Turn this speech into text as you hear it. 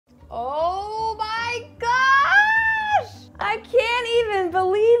Oh my gosh! I can't even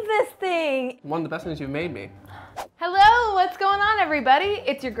believe this thing. One of the best things you've made me. Hello, what's going on everybody?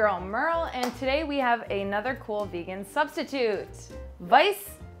 It's your girl Merle, and today we have another cool vegan substitute. Vice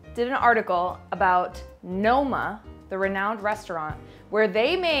did an article about Noma, the renowned restaurant, where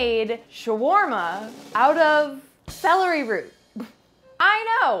they made shawarma out of celery root.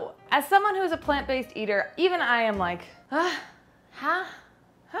 I know, as someone who's a plant-based eater, even I am like,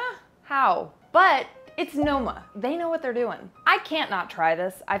 how? But it's Noma. They know what they're doing. I can't not try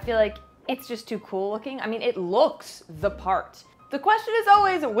this. I feel like it's just too cool looking. I mean, it looks the part. The question is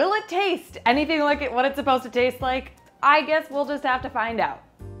always, will it taste anything like what it's supposed to taste like? I guess we'll just have to find out.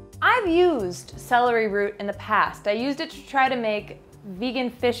 I've used celery root in the past. I used it to try to make vegan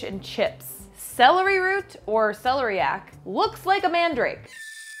fish and chips. Celery root, or celeriac, looks like a mandrake.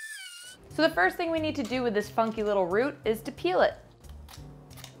 So the first thing we need to do with this funky little root is to peel it.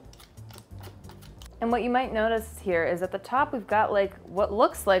 And what you might notice here is at the top we've got like what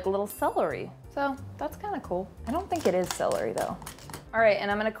looks like a little celery. So that's kind of cool. I don't think it is celery though. All right, and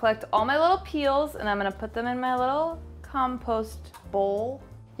I'm gonna collect all my little peels and I'm gonna put them in my little compost bowl.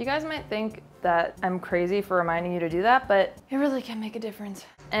 You guys might think that I'm crazy for reminding you to do that, but it really can make a difference.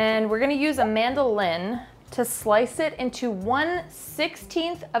 And we're gonna use a mandolin to slice it into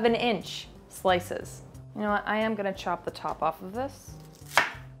 1/16 of an inch slices. You know what, I am gonna chop the top off of this.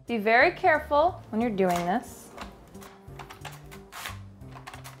 Be very careful when you're doing this.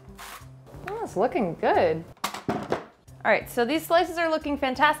 Oh, it's looking good. All right, so these slices are looking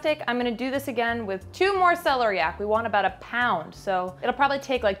fantastic. I'm gonna do this again with 2 more celeriac. We want about 1 pound, so it'll probably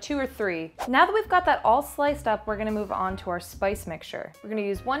take like 2 or 3. Now that we've got that all sliced up, we're gonna move on to our spice mixture. We're gonna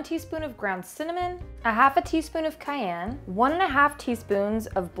use 1 teaspoon of ground cinnamon, 1/2 teaspoon of cayenne, 1.5 teaspoons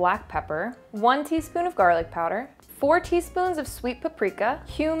of black pepper, 1 teaspoon of garlic powder, 4 teaspoons of sweet paprika,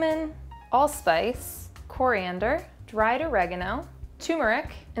 cumin, allspice, coriander, dried oregano, turmeric,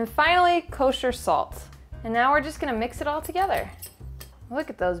 and finally kosher salt. And now we're just gonna mix it all together.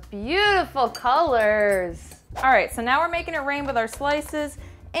 Look at those beautiful colors. All right, so now we're making it rain with our slices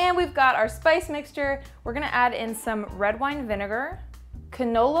and we've got our spice mixture. We're gonna add in some red wine vinegar,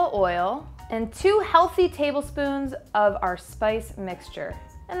 canola oil, and 2 healthy tablespoons of our spice mixture.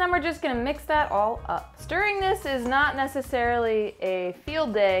 And then we're just gonna mix that all up. Stirring this is not necessarily a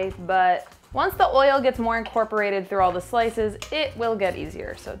field day, but once the oil gets more incorporated through all the slices, it will get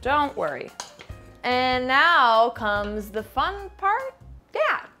easier, so don't worry. And now comes the fun part?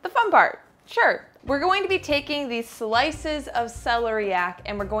 Yeah, the fun part, sure. We're going to be taking these slices of celeriac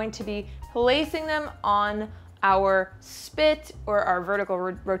and we're going to be placing them on our spit or our vertical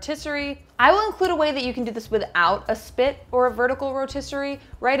rotisserie. I will include a way that you can do this without a spit or a vertical rotisserie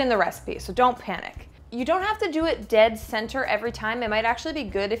right in the recipe, so don't panic. You don't have to do it dead center every time. It might actually be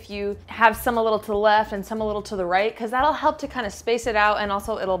good if you have some a little to the left and some a little to the right, because that'll help to kind of space it out and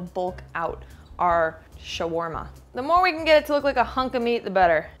also it'll bulk out our shawarma. The more we can get it to look like a hunk of meat, the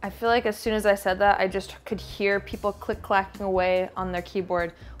better. I feel like as soon as I said that, I just could hear people click-clacking away on their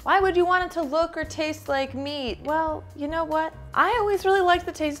keyboard. Why would you want it to look or taste like meat? Well, you know what? I always really like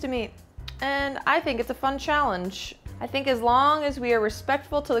the taste of meat, and I think it's a fun challenge. I think as long as we are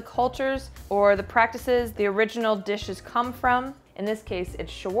respectful to the cultures or the practices the original dishes come from, in this case,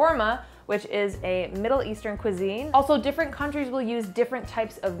 it's shawarma, which is a Middle Eastern cuisine. Also, different countries will use different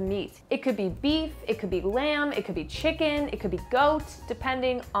types of meat. It could be beef, it could be lamb, it could be chicken, it could be goat,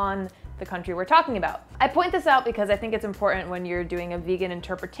 depending on the country we're talking about. I point this out because I think it's important when you're doing a vegan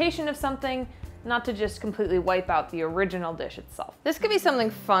interpretation of something, not to just completely wipe out the original dish itself. This could be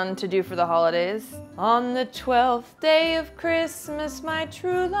something fun to do for the holidays. On the 12th day of Christmas, my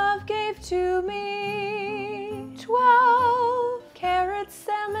true love gave to me 12 carrots,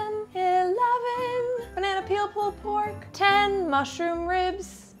 salmon, 11 banana peel pulled pork, 10 mushroom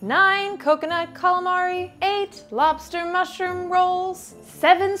ribs, 9 coconut calamari, 8 lobster mushroom rolls,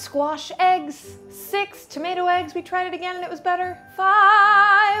 7 squash eggs, 6 tomato eggs, we tried it again and it was better,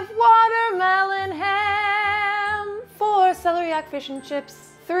 5 watermelon ham, 4 celeriac fish and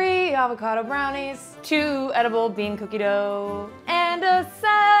chips, 3 avocado brownies, 2 edible bean cookie dough, and a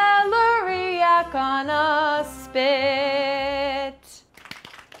celeriac on a spit.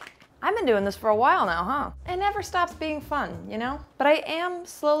 I've been doing this for a while now, huh? It never stops being fun, you know? But I am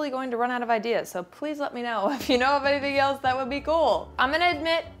slowly going to run out of ideas, so please let me know if you know of anything else that would be cool. I'm gonna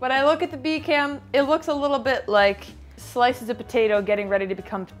admit, when I look at the B-cam, it looks a little bit like slices of potato getting ready to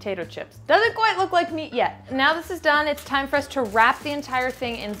become potato chips. Doesn't quite look like meat yet. Now this is done, it's time for us to wrap the entire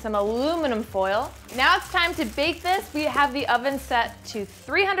thing in some aluminum foil. Now it's time to bake this. We have the oven set to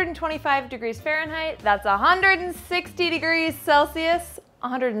 325 degrees Fahrenheit. That's 160 degrees Celsius.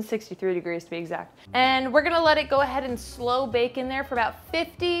 163 degrees to be exact. And we're gonna let it go ahead and slow bake in there for about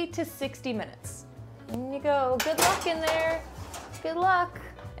 50 to 60 minutes. In you go, good luck in there, good luck.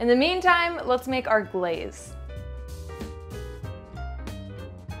 In the meantime, let's make our glaze.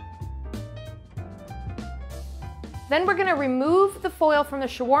 Then we're gonna remove the foil from the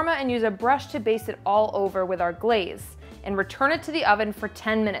shawarma and use a brush to baste it all over with our glaze and return it to the oven for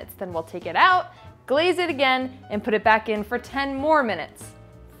 10 minutes. Then we'll take it out, glaze it again, and put it back in for 10 more minutes.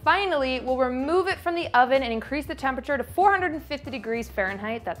 Finally, we'll remove it from the oven and increase the temperature to 450 degrees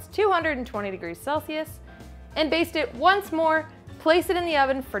Fahrenheit, that's 220 degrees Celsius, and baste it once more, place it in the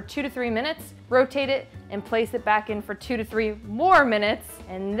oven for 2 to 3 minutes, rotate it, and place it back in for 2 to 3 more minutes,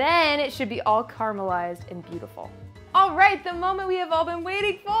 and then it should be all caramelized and beautiful. All right, the moment we have all been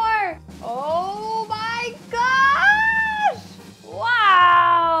waiting for. Oh my gosh!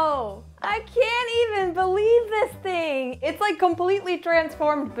 Wow! I can't even believe this thing. It's like completely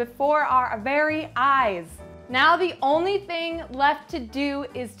transformed before our very eyes. Now the only thing left to do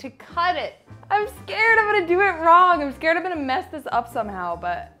is to cut it. I'm scared I'm gonna do it wrong. I'm scared I'm gonna mess this up somehow,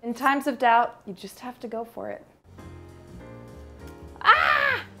 but in times of doubt, you just have to go for it.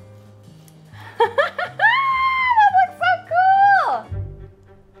 Ah!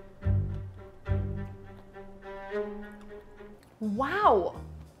 Wow.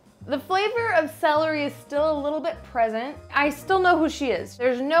 The flavor of celery is still a little bit present. I still know who she is.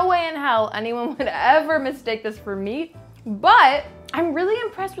 There's no way in hell anyone would ever mistake this for meat, but I'm really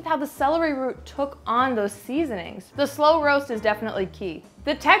impressed with how the celery root took on those seasonings. The slow roast is definitely key.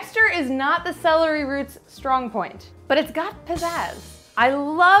 The texture is not the celery root's strong point, but it's got pizzazz. I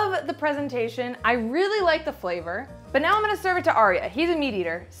love the presentation. I really like the flavor. But now I'm gonna serve it to Arya. He's a meat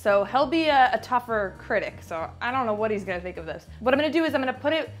eater, so he'll be a tougher critic, so I don't know what he's gonna think of this. What I'm gonna do is I'm gonna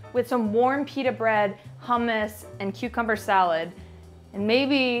put it with some warm pita bread, hummus, and cucumber salad, and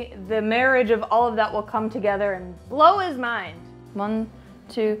maybe the marriage of all of that will come together and blow his mind. 1,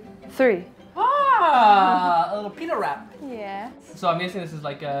 2, 3. Ah, a little pita wrap. Yeah. So I'm guessing this is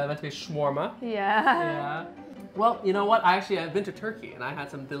like meant to be shawarma. Yeah. Yeah. Well, you know what? I've been to Turkey and I had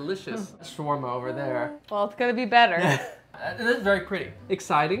some delicious shawarma over there. Well, it's gonna be better. It is very pretty.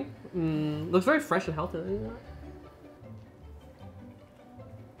 Exciting. Looks very fresh and healthy.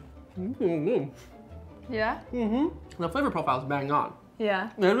 Yeah? The flavor profile is bang on. Yeah.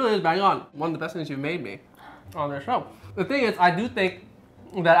 It really is bang on. One of the best things you've made me on their show. The thing is, I do think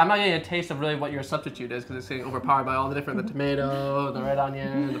that I'm not getting a taste of really what your substitute is because it's getting overpowered by all the different, the tomato, the red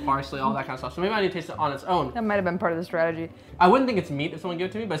onion, the parsley, all that kind of stuff. So maybe I need to taste it on its own. That might have been part of the strategy. I wouldn't think it's meat if someone gave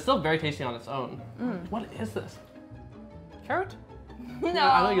it to me, but it's still very tasty on its own. What is this? Carrot? No.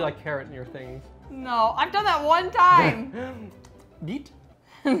 Yeah, I know you like carrot in your things. No, I've done that one time. Beet?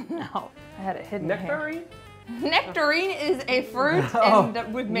 No, I had it hidden here. Nectarine? Nectarine is a fruit and that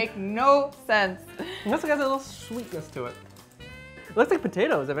would make no sense. It also got a little sweetness to it. It looks like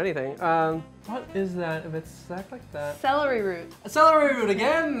potatoes, if anything. What is that if it's stacked like that? Celery root. A celery root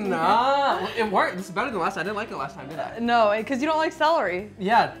again! It worked. This is better than last time. I didn't like it last time, did I? No, because you don't like celery.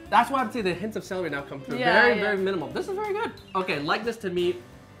 Yeah, that's why I'm saying the hints of celery now come through. Yeah, very minimal. This is very good. Okay, likeness to meat,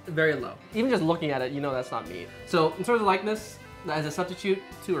 very low. Even just looking at it, you know that's not meat. So in terms of likeness, as a substitute,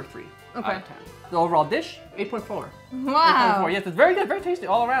 2 or 3 out of 10. The overall dish, 8.4. Wow. 8.4. Yes, it's very good, very tasty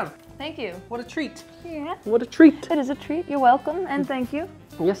all around. Thank you. What a treat. Yeah. What a treat. It is a treat. You're welcome, and thank you.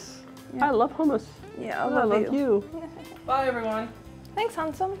 Yes. Yeah. I love hummus. Yeah, I love you. Bye, everyone. Thanks,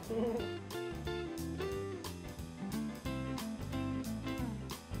 handsome.